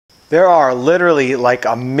There are literally like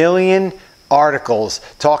a million articles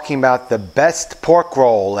talking about the best pork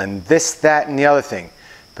roll and this, that, and the other thing.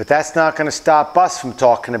 But that's not going to stop us from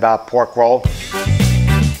talking about pork roll.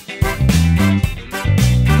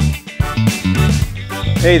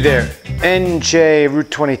 Hey there,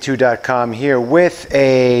 NJRoute22.com here with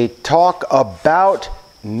a talk about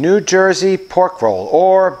New Jersey pork roll,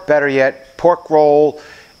 or better yet, pork roll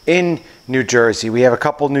in New Jersey. We have a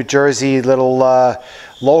couple New Jersey little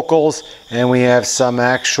locals, and we have some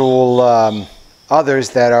actual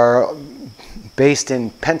others that are based in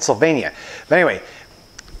Pennsylvania. But anyway,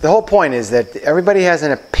 the whole point is that everybody has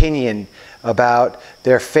an opinion about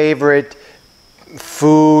their favorite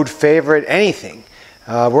food, favorite anything.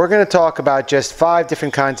 We're going to talk about just 5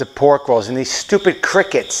 different kinds of pork rolls and these stupid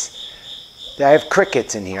crickets. I have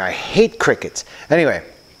crickets in here. I hate crickets. Anyway,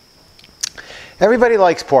 everybody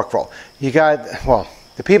likes pork roll. You got, well,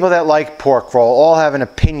 the people that like pork roll all have an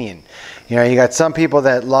opinion. You know, you got some people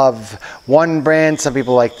that love one brand, some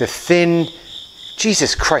people like the thin.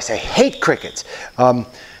 Jesus Christ, I hate crickets.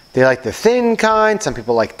 They like the thin kind, some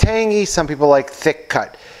people like tangy, some people like thick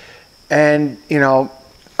cut. And, you know,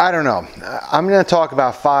 I don't know. I'm going to talk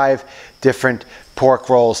about 5 different pork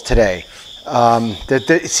rolls today.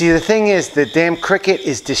 See, the thing is, the damn cricket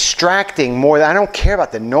is distracting more than, I don't care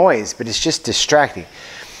about the noise, but it's just distracting.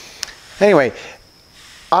 Anyway,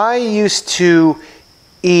 I used to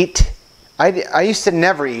eat, I used to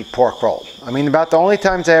never eat pork roll. I mean, about the only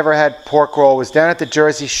times I ever had pork roll was down at the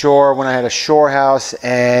Jersey Shore when I had a shore house,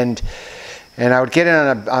 and I would get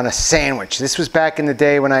it on a sandwich. This was back in the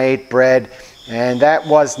day when I ate bread, and that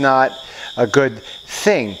was not a good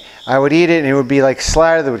thing. I would eat it and it would be like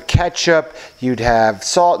slathered with ketchup. You'd have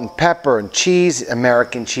salt and pepper and cheese,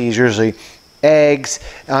 American cheese usually, eggs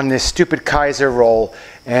on this stupid Kaiser roll.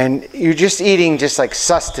 And you're just eating just like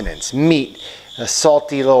sustenance, meat, a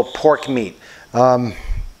salty little pork meat. But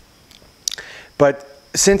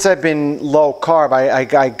since I've been low carb,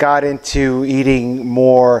 I got into eating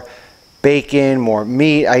more bacon, more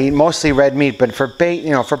meat. I eat mostly red meat, but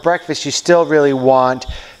for breakfast you still really want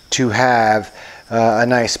to have a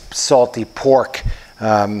nice salty pork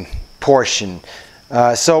portion.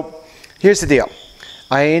 So here's the deal.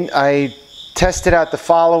 I tested out the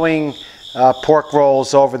following pork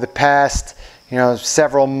rolls over the past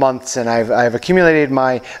several months, and I've accumulated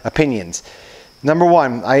my opinions. Number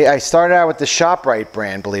 1, I started out with the ShopRite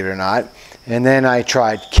brand, believe it or not, and then I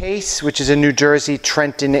tried Case, which is a New Jersey,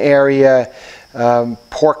 Trenton area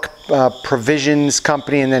pork provisions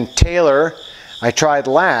company, and then Taylor I tried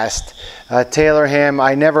last. Taylor ham,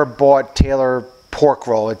 I never bought Taylor pork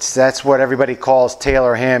roll. That's what everybody calls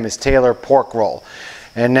Taylor ham, is Taylor pork roll.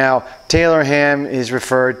 And now Taylor ham is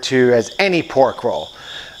referred to as any pork roll.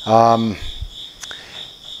 I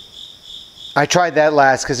tried that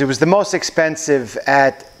last because it was the most expensive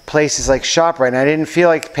at places like ShopRite, and I didn't feel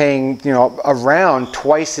like paying around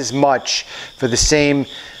twice as much for the same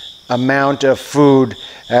amount of food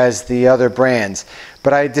as the other brands.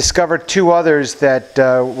 But I discovered 2 others that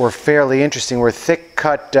were fairly interesting. Were thick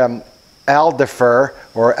cut Alderfer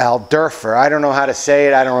or Alderfer. I don't know how to say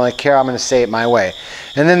it. I don't really care. I'm going to say it my way.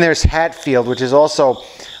 And then there's Hatfield, which is also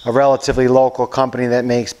a relatively local company that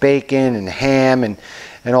makes bacon and ham and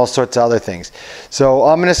all sorts of other things. So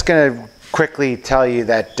I'm just going to quickly tell you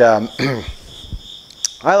that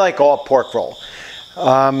I like all pork roll.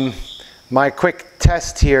 My quick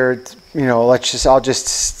test here, I'll just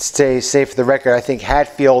say for the record, I think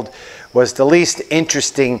Hatfield was the least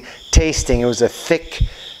interesting tasting. It was a thick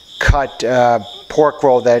cut pork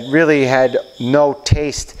roll that really had no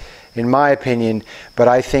taste, in my opinion, but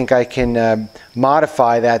I think I can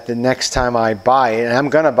modify that the next time I buy it, and I'm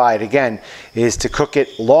going to buy it again, is to cook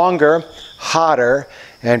it longer, hotter,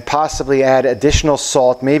 and possibly add additional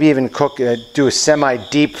salt, maybe even do a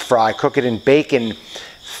semi-deep fry, cook it in bacon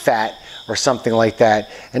fat or something like that,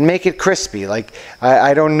 and make it crispy. Like,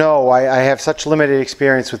 I don't know, I have such limited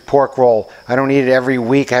experience with pork roll. I don't eat it every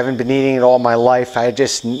week. I haven't been eating it all my life. I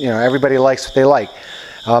just, everybody likes what they like.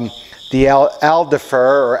 The Alderfer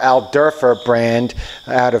or Alderfer brand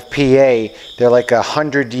out of PA, they're like a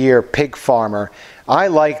 100-year pig farmer. I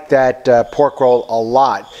liked that pork roll a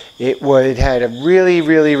lot. It had a really,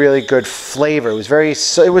 really, really good flavor.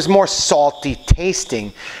 It was more salty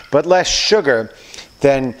tasting, but less sugar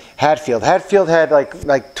than Hatfield. Hatfield had like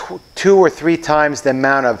 2 or 3 times the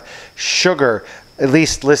amount of sugar, at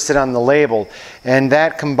least listed on the label, and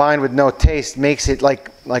that combined with no taste makes it like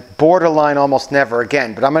borderline almost never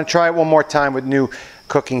again. But I'm going to try it one more time with new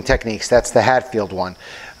cooking techniques. That's the Hatfield one.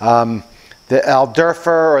 The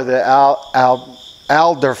Alderfer or the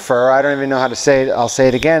Alderfer, I don't even know how to say it. I'll say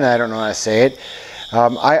it again. I don't know how to say it.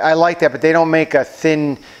 I like that, but they don't make a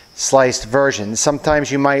thin sliced version.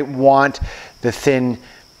 Sometimes you might want the thin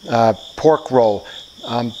pork roll.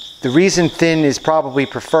 The reason thin is probably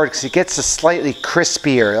preferred because it gets a slightly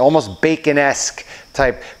crispier, almost bacon-esque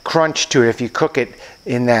type crunch to it if you cook it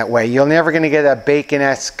in that way. You're never going to get a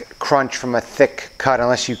bacon-esque crunch from a thick cut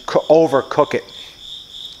unless you overcook it.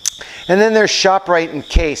 And then there's ShopRite and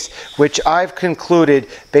Case, which I've concluded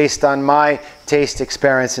based on my taste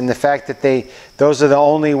experience and the fact that those are the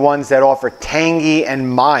only ones that offer tangy and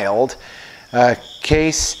mild.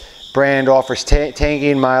 Case brand offers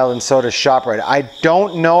tangy and mild, and so does ShopRite. I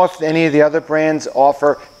don't know if any of the other brands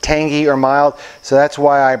offer tangy or mild, so that's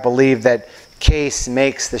why I believe that Case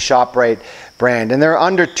makes the ShopRite brand. And they're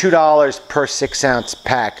under $2 per 6-ounce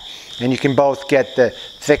pack, and you can both get the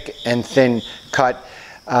thick and thin cut.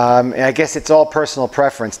 And I guess it's all personal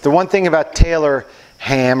preference. The one thing about Taylor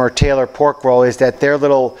ham or Taylor pork roll is that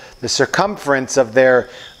the circumference of their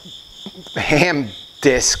ham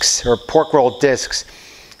discs or pork roll discs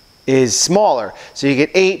is smaller. So you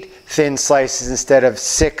get 8 thin slices instead of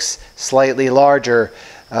 6 slightly larger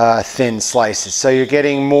thin slices. So you're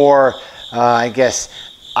getting more, I guess,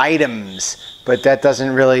 items, but that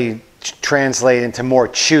doesn't really translate into more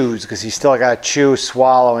chews because you still got to chew,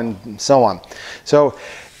 swallow, and so on. So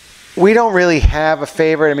we don't really have a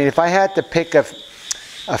favorite. I mean, if I had to pick a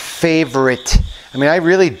favorite, I mean, I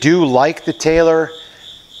really do like the Taylor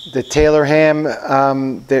ham.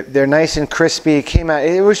 They're nice and crispy.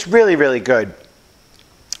 It was really, really good.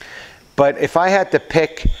 But if I had to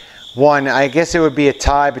pick one, I guess it would be a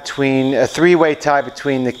three-way tie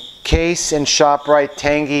between the Case and ShopRite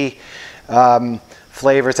tangy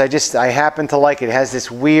flavors. I happen to like it. It has this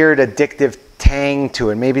weird addictive tang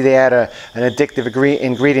to it. Maybe they add an addictive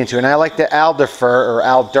ingredient to it. And I like the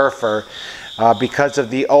Alderfer because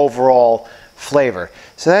of the overall flavor.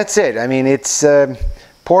 So that's it. I mean, it's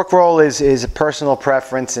pork roll is a personal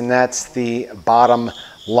preference, and that's the bottom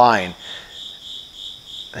line.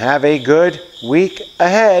 Have a good week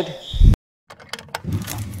ahead.